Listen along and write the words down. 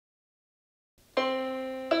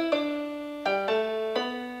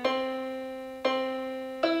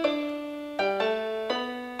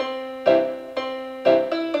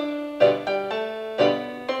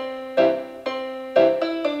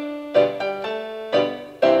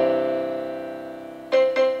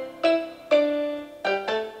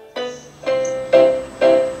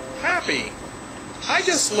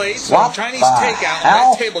late, some Chinese takeout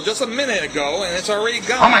on my table just a minute ago, and it's already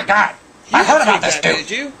gone. Oh my God! I heard about this dude.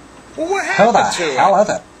 Did you? Well, what happened to it? Who the hell is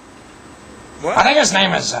it? What? I think his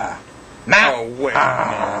name is Matt. Oh wait,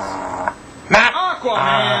 Matt.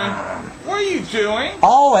 Aquaman. What are you doing?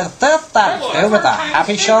 Oh, is this that dude with the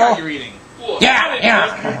Happy Show?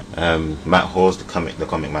 Yeah. Matt Hawes, the comic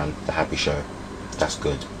man, The Happy Show. That's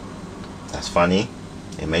good. That's funny.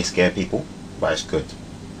 It may scare people, but it's good.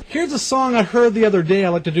 Here's a song I heard the other day. I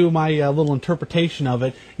like to do my little interpretation of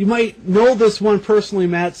it. You might know this one personally,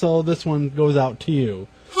 Matt, so this one goes out to you.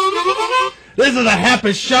 This is the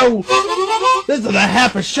Happy Show. This is the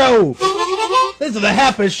Happy Show. This is the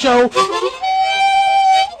Happy Show.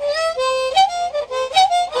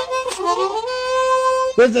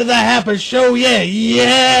 This is the Happy Show,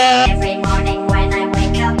 yeah. Every morning when I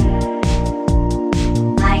wake up,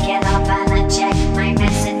 I get up and I check my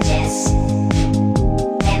messages.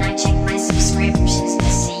 Then I check my subscriptions to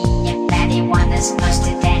see if anyone has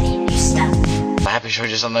posted any new stuff. The Happy Show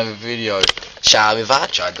just another video. Shall we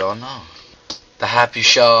watch? I don't know. The Happy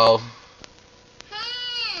Show.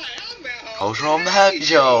 Who's from The Happy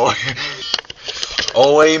Show?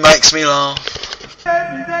 Oh, he makes me laugh.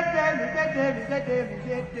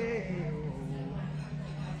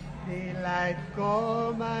 Daylight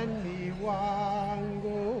come and me want go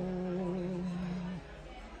home.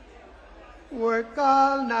 Work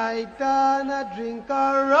all night and I drink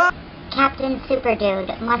a rum. Captain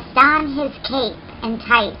Superdude must don his cape and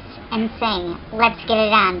tights and sing Let's Get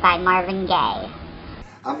It On by Marvin Gaye.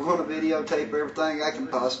 I'm going to videotape everything I can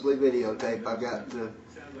possibly videotape. I've got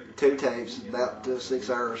 2 tapes, about 6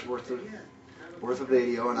 hours worth of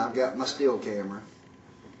video, and I've got my still camera.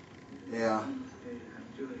 Yeah.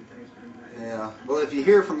 Well, if you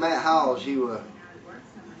hear from Matt Hawes, you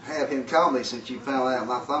have him call me since you found out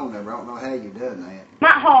my phone number. I don't know how you done that.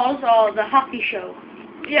 Matt Hawes or The Happy Show?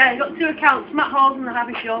 Yeah, he's got 2 accounts, Matt Hawes and The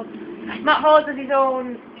Happy Show. Matt Hawes has his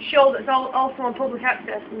own show that's also on public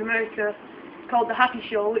access in America called The Happy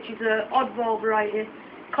Show, which is an oddball variety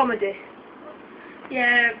comedy.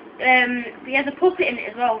 Yeah, he has a puppet in it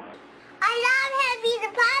as well. I love Heavy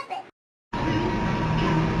the Puppet.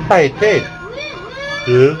 Hey, Ted.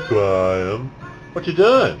 Yes, Graham. What you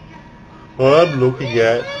doing? Well, I'm looking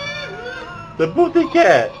at the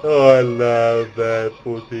pussycat. Oh, I love that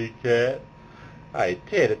pussycat. Hey,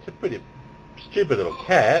 Ted, it's a pretty stupid little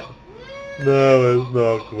cat. No, it's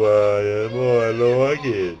not, Graham. Oh, I like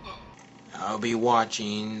it. I'll be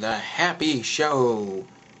watching The Happy Show.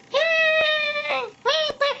 Yay!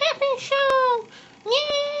 It's the Happy Show!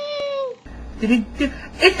 Yay!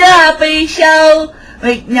 It's the Happy Show!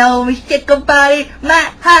 Make no mistake about it,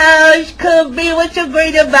 Matt Hawes could be what's so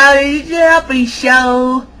great about it. It's the Happy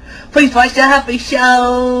Show. Please watch the Happy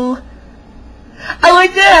Show. Oh,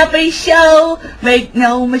 it's the Happy Show. Make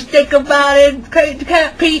no mistake about it, Crazy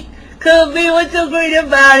Cat Pete could be what's so great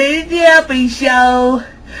about it. It's the Happy Show.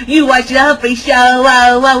 You watch the Happy Show,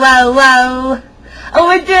 wow, wow, wow, wow. Oh,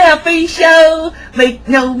 it's the Happy Show. Make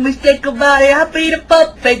no mistake about it, Happy the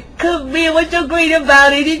Puppet could be what's so great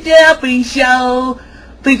about it. It's the Happy Show.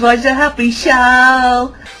 Please watch the Happy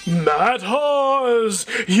Show. Matt Hawes,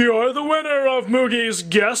 you're the winner of Moogie's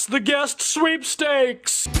Guess the Guest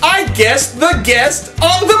sweepstakes. I guessed the guest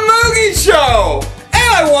on the Moogie Show,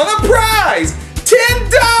 and I won a prize,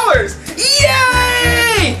 $10.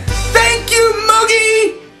 Yay! Thank you,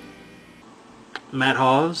 Moogie. Matt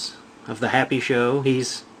Hawes of The Happy Show.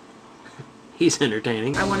 He's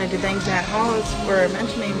entertaining. I wanted to thank Matt Hawes for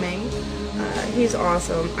mentioning me. He's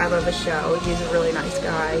awesome. I love the show. He's a really nice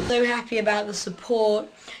guy. So happy about the support,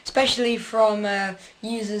 especially from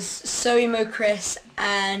users soemochris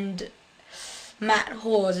and Matt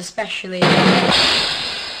Hawes especially.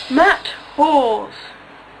 Matt Hawes.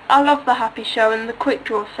 I love The Happy Show and the quick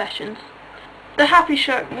draw sessions. The Happy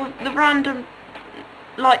Show with the random,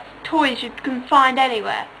 like, toys you can find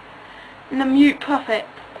anywhere. And the mute puppet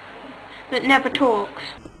that never talks.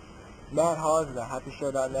 Matt Hawes of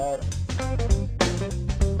thehappyshow.net.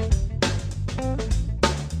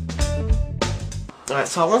 Alright,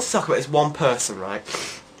 so I want to talk about this one person, right?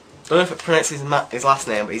 I don't know if it pronounces his last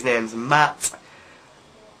name, but his name's Matt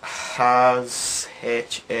Hawes,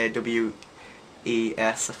 H-A-W-E-S,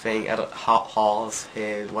 I think. Hawes,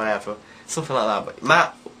 whatever. Something like that, but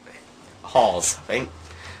Matt Hawes, I think.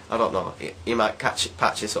 I don't know. You might patch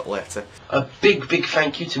this up later. A big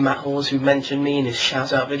thank you to Matt Hawes who mentioned me in his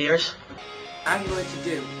shout-out videos. I'm going to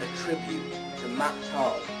do a tribute to Matt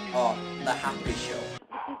Hawes on The Happy Show.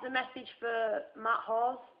 This is a message for Matt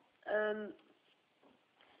Hawes.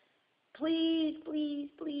 Please, please,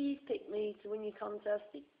 please pick me to win your contest.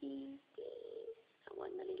 Please, please. I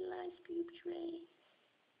want the little ice cube tray.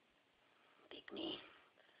 me.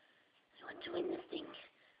 I want to win this thing.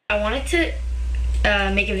 I wanted to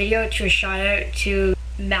make a video to a shout out to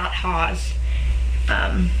Matt Hawes.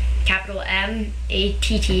 Capital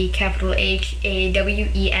M-A-T-T, capital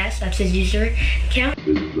H-A-W-E-S. That's his user account.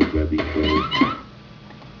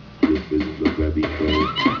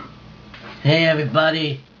 Hey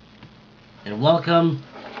everybody, and welcome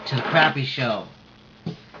to the Crappy Show.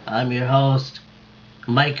 I'm your host,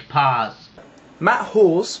 Mike Paz. Matt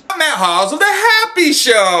Hawes. Matt Hawes of The Happy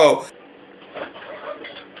Show!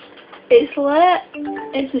 It's late,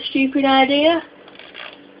 it's a stupid idea,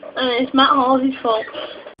 and it's Matt Hawes' fault.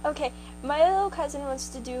 Okay, my little cousin wants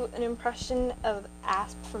to do an impression of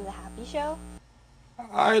Asp from The Happy Show.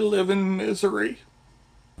 I live in misery.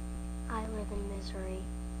 I live in misery.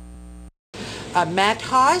 Matt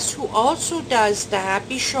Hawes, who also does The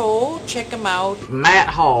Happy Show. Check him out. Matt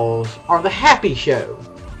Hawes, or The Happy Show.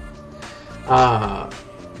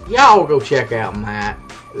 Y'all go check out Matt.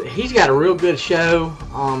 He's got a real good show.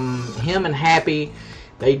 Him and Happy,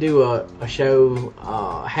 they do a show.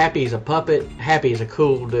 Happy's a puppet. Happy's a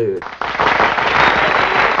cool dude.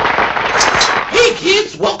 Hey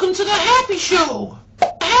kids, welcome to the Happy Show.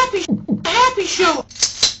 Happy Show.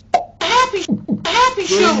 Happy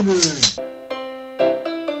Show.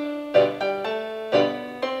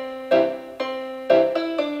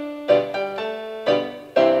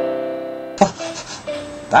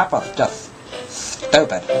 That was just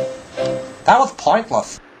stupid. That was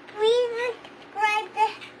pointless.